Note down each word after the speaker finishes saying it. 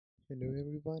Hello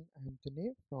everyone, I'm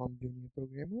Tanay from Junior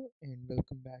Programmer and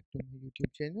welcome back to my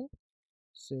YouTube channel.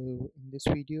 So in this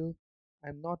video,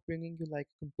 I'm not bringing you like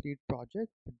a complete project,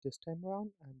 but this time around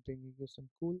I'm bringing you some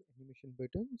cool animation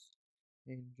buttons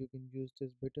and you can use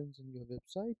these buttons in your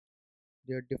website.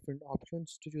 There are different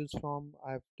options to choose from.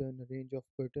 I've done a range of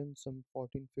buttons, some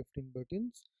 14, 15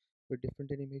 buttons with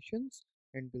different animations,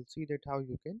 and we'll see that how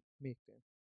you can make them.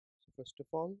 So first of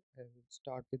all, I will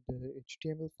start with the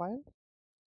HTML file.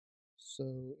 So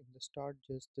in the start,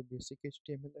 just the basic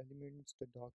HTML elements, the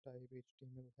doc type,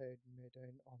 HTML head, meta,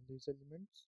 and all these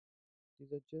elements. These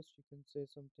are just, you can say,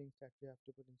 some things that we have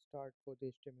to put in start for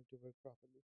the HTML to work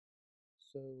properly.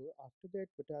 So after that,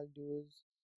 what I'll do is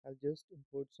I'll just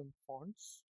import some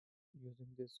fonts using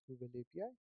this Google API,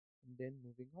 and then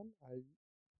moving on, I'll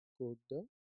code the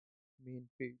main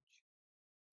page.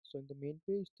 So in the main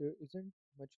page, there isn't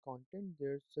much content.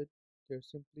 There's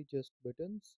simply just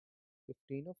buttons,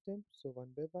 15 of them. So one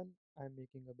by one, I'm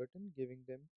making a button, giving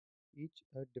them each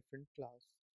a different class.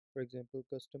 For example,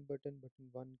 custom button, button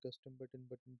 1, custom button,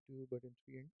 button 2, button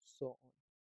 3, and so on.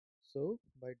 So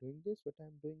by doing this, what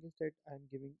I'm doing is that I'm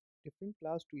giving different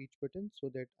class to each button so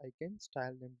that I can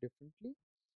style them differently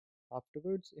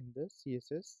afterwards in the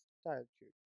CSS style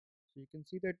sheet. So you can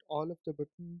see that all of the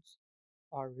buttons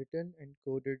are written and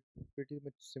coded pretty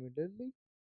much similarly.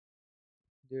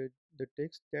 The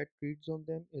text that reads on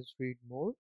them is read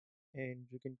more, and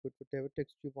you can put whatever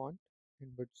text you want in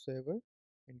whatsoever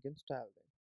and can style them.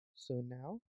 So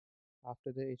now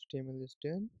after the HTML is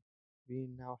done, we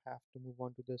now have to move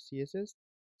on to the CSS.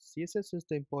 CSS is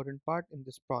the important part in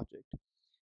this project.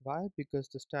 Why? Because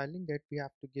the styling that we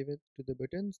have to give it to the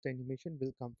buttons, the animation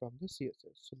will come from the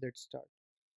CSS. So let's start.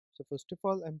 So first of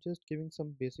all, I'm just giving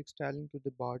some basic styling to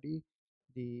the body,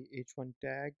 the h1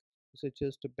 tag, such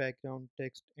as the background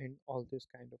text and all these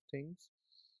kind of things.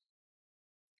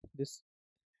 This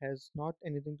has not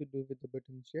anything to do with the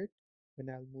buttons yet. When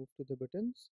I'll move to the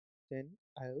buttons, then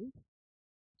I'll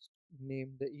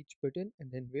name the each button and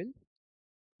then we'll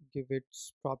give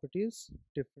its properties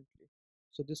differently.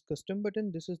 So this custom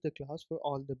button, this is the class for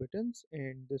all the buttons,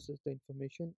 and this is the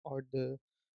information or the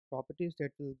properties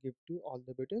that we'll give to all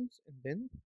the buttons, and then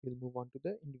we'll move on to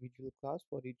the individual class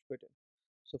for each button.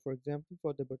 So for example,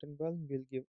 for the button 1, we'll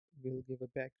give a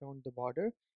background, the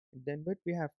border, and then what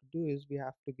we have to do is we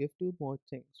have to give two more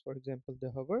things. For example,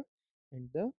 the hover and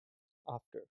the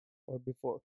after or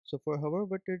before. So for hover,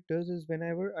 what it does is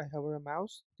whenever I hover a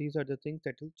mouse, these are the things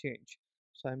that will change.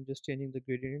 So I'm just changing the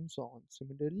gradient and so on.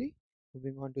 Similarly,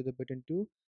 moving on to the button 2,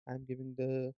 I'm giving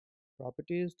the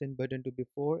properties, then button 2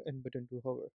 before and button 2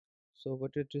 hover. So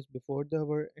what it is before the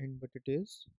hover and what it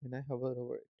is when I hover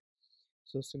over it.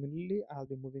 So similarly, I'll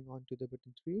be moving on to the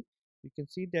button 3. You can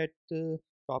see that the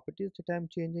properties that I'm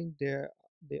changing there,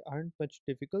 they aren't much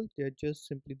difficult. They're just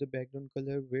simply the background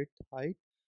color, width, height.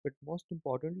 But most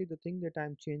importantly, the thing that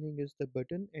I'm changing is the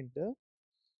button and the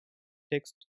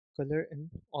text color and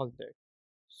all that.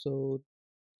 So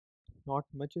not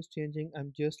much is changing.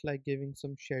 I'm just like giving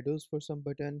some shadows for some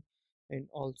button, and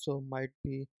also might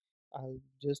be I'll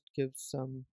just give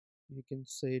some, you can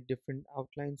say, different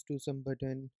outlines to some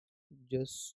button,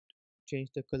 just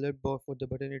change the color bar for the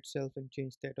button itself and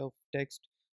change that of text.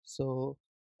 So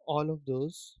all of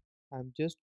those I'm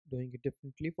just doing it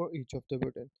differently for each of the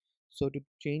button. So to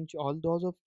change all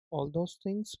those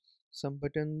things, some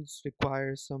buttons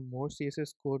require some more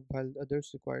CSS code while others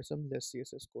require some less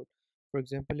CSS code. For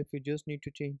example, if you just need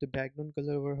to change the background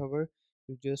color over hover,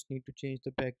 you just need to change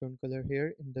the background color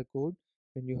here in the code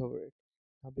when you hover it.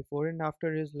 Now before and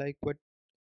after is like what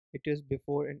it is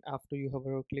before and after you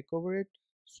hover or click over it.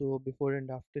 So before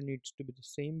and after needs to be the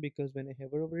same, because when I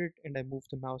hover over it and I move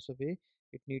the mouse away,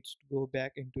 it needs to go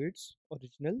back into its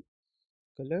original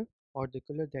color or the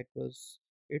color that was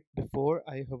it before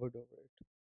I hovered over it.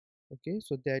 Okay,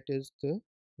 so that is the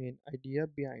main idea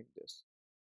behind this.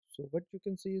 So what you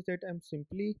can see is that I'm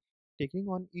simply taking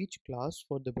on each class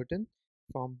for the button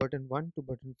from button 1 to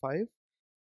button 5,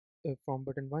 from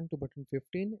button 1 to button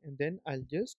 15, and then I'll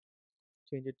just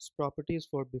change its properties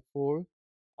for before,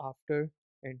 after,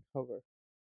 and hover.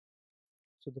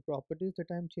 So the properties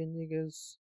that I'm changing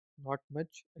is not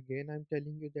much. Again, I'm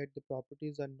telling you that the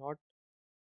properties are not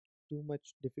too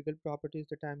much difficult properties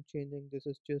that I'm changing. This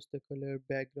is just the color,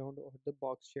 background, or the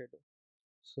box shadow.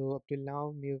 So up till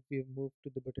now we've moved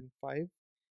to the button 5.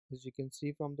 As you can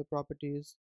see from the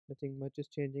properties, nothing much is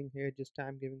changing here, just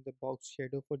I'm giving the box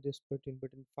shadow for this button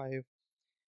 5,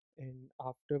 and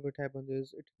after what happens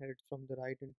is it inherits from the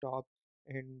right and top,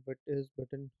 and what is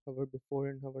button hover before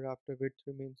and hover after width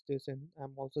remains this, and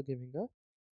I'm also giving a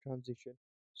transition.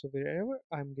 So wherever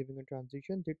I'm giving a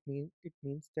transition, it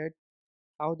means that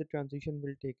how the transition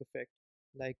will take effect,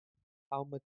 like how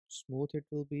much smooth it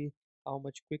will be, how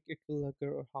much quick it will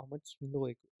occur, or how much slow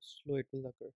it will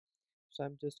occur. So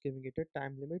I'm just giving it a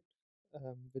time limit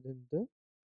within the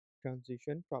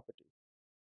transition property.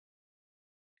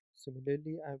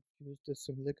 Similarly, I've used a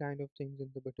similar kind of things in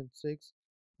the button 6,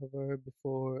 hover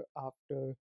before,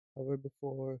 after, hover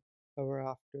before, hover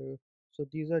after. So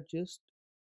these are just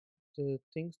the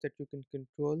things that you can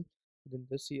control within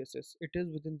the CSS. It is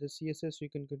within the CSS you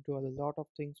can control a lot of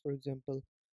things. For example,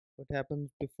 what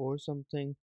happens before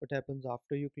something, what happens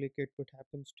after you click it, what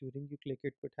happens during you click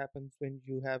it, what happens when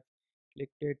you have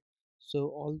clicked it. So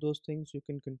all those things you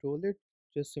can control it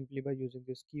just simply by using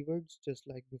these keywords, just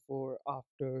like before,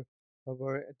 after,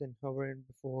 hover, then hover and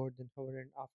before, then hover and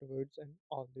afterwards, and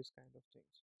all these kind of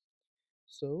things.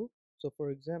 So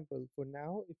for example, for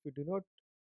now, if you do not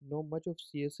know much of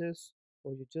CSS,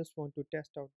 or you just want to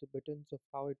test out the buttons of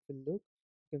how it will look,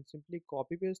 you can simply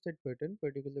copy paste that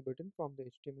particular button from the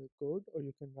HTML code, or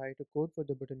you can write a code for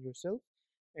the button yourself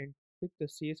and pick the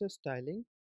CSS styling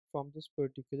from this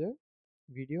particular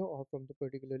video or from the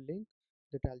particular link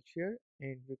that I'll share,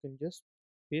 and you can just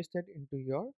paste that into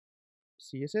your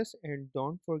CSS. And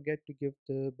don't forget to give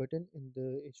the button in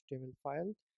the HTML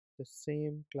file the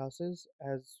same classes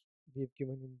as we've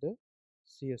given in the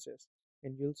CSS,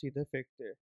 and you'll see the effect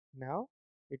there. Now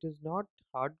it is not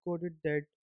hard coded that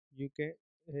you can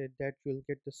that you'll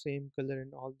get the same color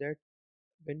and all that.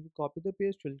 When you copy the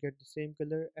paste, you'll get the same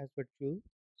color as what you'll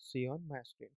see on my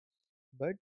screen,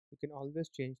 but you can always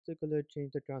change the color,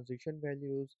 change the transition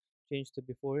values, change the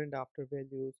before and after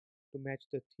values to match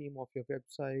the theme of your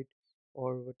website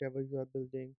or whatever you are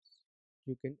building.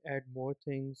 You can add more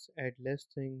things, add less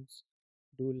things,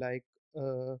 do like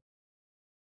you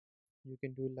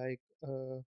can do like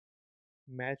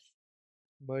match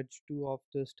merge two of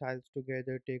the styles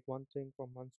together, take one thing from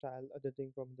one style, other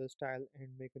thing from the style, and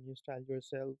make a new style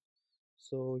yourself.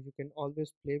 So you can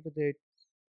always play with it,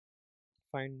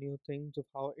 find new things of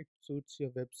how it suits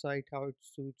your website, how it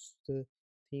suits the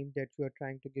theme that you are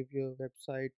trying to give your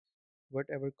website,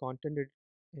 whatever content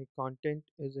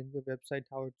is in your website,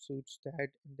 how it suits that,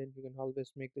 and then you can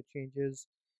always make the changes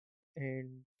and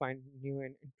find new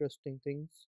and interesting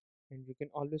things. And you can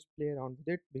always play around with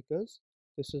it, because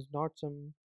this is not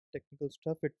some technical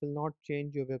stuff. It will not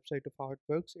change your website of how it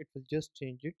works, it will just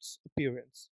change its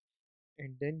appearance.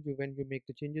 And then when you make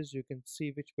the changes, you can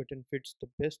see which button fits the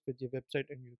best with your website,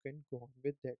 and you can go on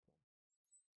with that one.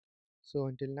 So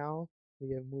until now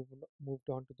we have moved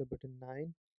on to the button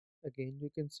 9. Again, you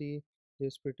can see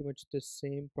there's pretty much the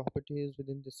same properties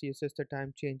within the CSS that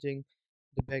I'm changing: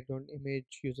 the background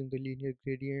image using the linear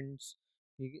gradients,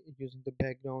 using the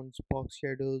backgrounds, box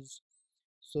shadows.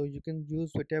 So you can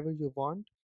use whatever you want.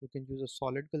 You can use a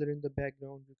solid color in the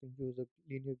background, you can use a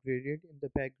linear gradient in the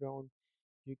background,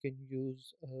 you can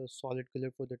use a solid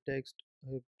color for the text,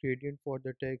 a gradient for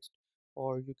the text,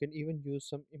 or you can even use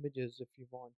some images if you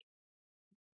want.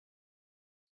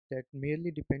 That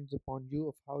merely depends upon you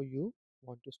of how you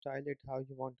want to style it, how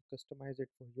you want to customize it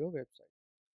for your website.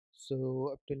 So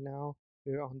up till now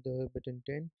we're on the button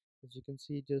 10. As you can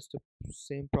see, just the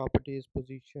same properties: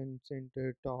 position,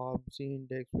 center, top, z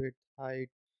index, width, height,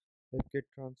 WebKit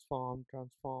transform.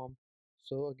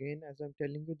 So again, as I'm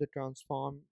telling you, the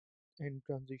transform and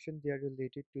transition, they are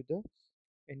related to the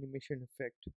animation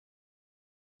effect.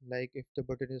 Like if the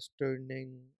button is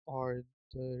turning, or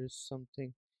there is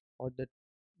something, or that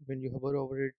when you hover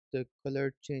over it the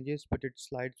color changes but it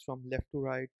slides from left to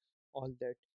right, all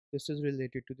that, this is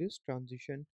related to this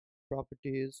transition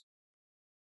properties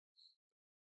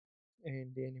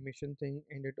and the animation thing.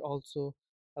 And it also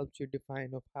helps you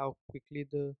define of how quickly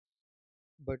the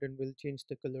button will change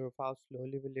the color, of how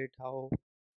slowly will it, how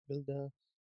will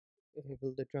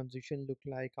the transition look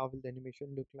like, how will the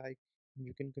animation look like, and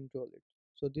you can control it.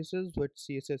 So this is what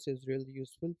CSS is really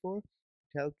useful for.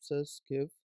 It helps us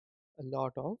give a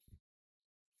lot of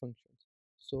functions.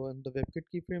 So in the WebKit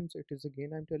keyframes, it is,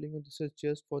 again I'm telling you, this is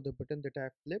just for the button that I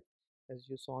have flipped, as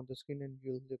you saw on the screen, and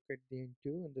you'll look at the end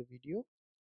too in the video.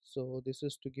 So this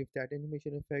is to give that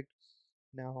animation effect.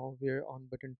 Now we're on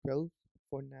button 12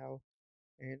 for now,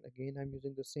 and again I'm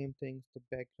using the same things: the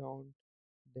background,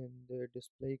 then the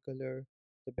display color,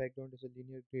 the background is a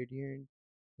linear gradient,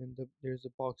 then there's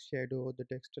a box shadow, the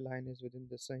text align is within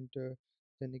the center,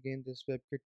 then again this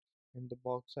WebKit, and the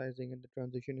box sizing and the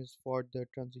transition is for the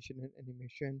transition and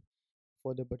animation.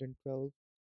 For the button 12,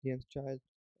 the nth child,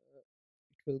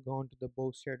 it will go on to the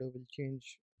box shadow, will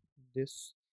change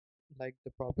this, like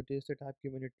the properties that I've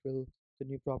given it will, the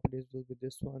new properties will be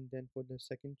this one. Then for the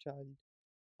second child,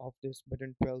 of this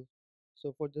button 12.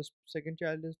 So for this second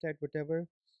child is that whatever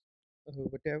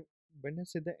when I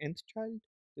say the nth child,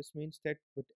 this means that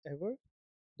whatever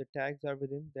the tags are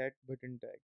within that button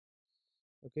tag.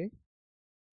 Okay,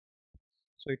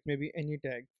 so it may be any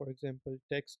tag, for example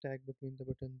text tag between the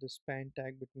button, the span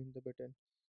tag between the button.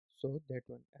 So that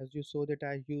one, as you saw that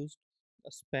I used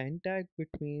a span tag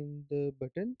between the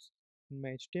buttons in my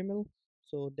HTML,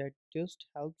 so that just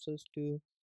helps us to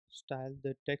style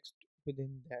the text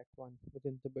within that one,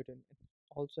 within the button. It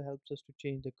also helps us to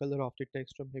change the color of the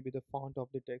text or maybe the font of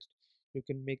the text. You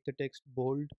can make the text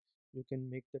bold, you can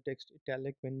make the text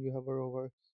italic when you hover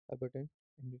over a button,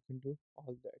 and you can do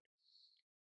all that.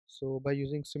 So by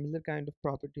using similar kind of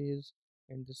properties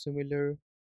and the similar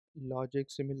logic,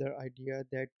 similar idea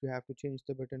that you have to change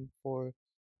the button for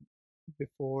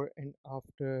before and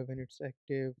after when it's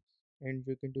active, and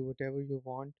you can do whatever you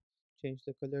want, change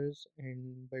the colors,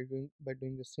 and by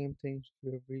doing the same things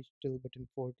we have reached till button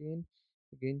 14.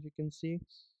 Again, you can see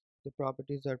the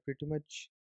properties are pretty much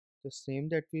the same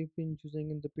that we've been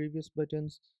using in the previous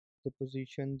buttons: the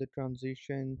position, the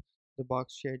transition, the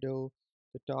box shadow,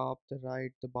 the top, the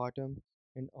right, the bottom,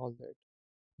 and all that.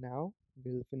 Now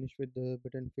we'll finish with the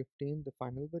button 15, the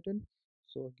final button.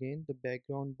 So again, the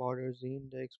background, border,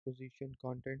 index, position,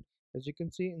 content. As you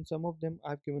can see, in some of them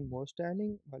I've given more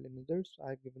styling, while in others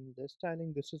I've given less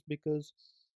styling. This is because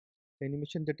the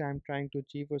animation that I'm trying to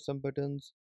achieve for some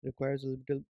buttons requires a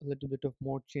little bit of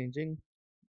more changing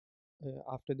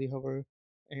after the hover,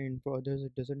 and for others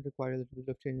it doesn't require a little bit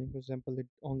of changing. For example, it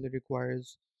only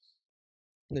requires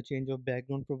the change of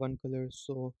background for one color.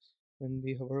 So when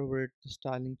we hover over it, the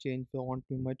styling change won't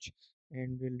be much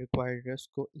and will require less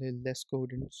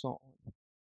code and so on.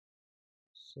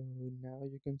 So now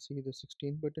you can see the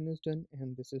 16th button is done,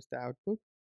 and this is the output.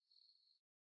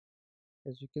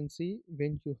 As you can see,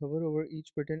 when you hover over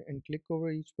each button and click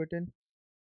over each button,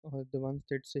 the ones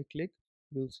that say click,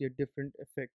 you'll see a different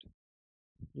effect.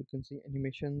 You can see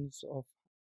animations of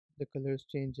the colors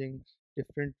changing,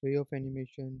 different way of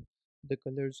animation. The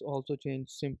colors also change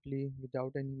simply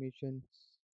without animation,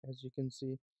 as you can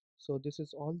see. So this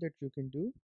is all that you can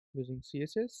do using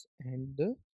CSS and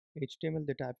the HTML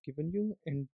that I've given you,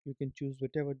 and you can choose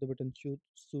whatever the button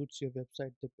suits your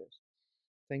website the best.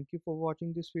 Thank you for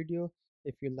watching this video.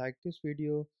 If you like this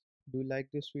video, do like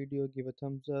this video, give a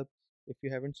thumbs up. If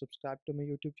you haven't subscribed to my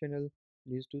YouTube channel,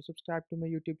 please do subscribe to my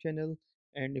YouTube channel.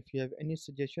 And if you have any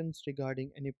suggestions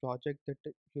regarding any project that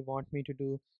you want me to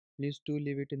do, please do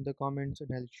leave it in the comments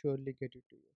and I'll surely get it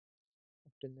to you.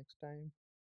 Until next time,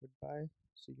 goodbye.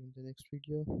 See you in the next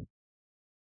video.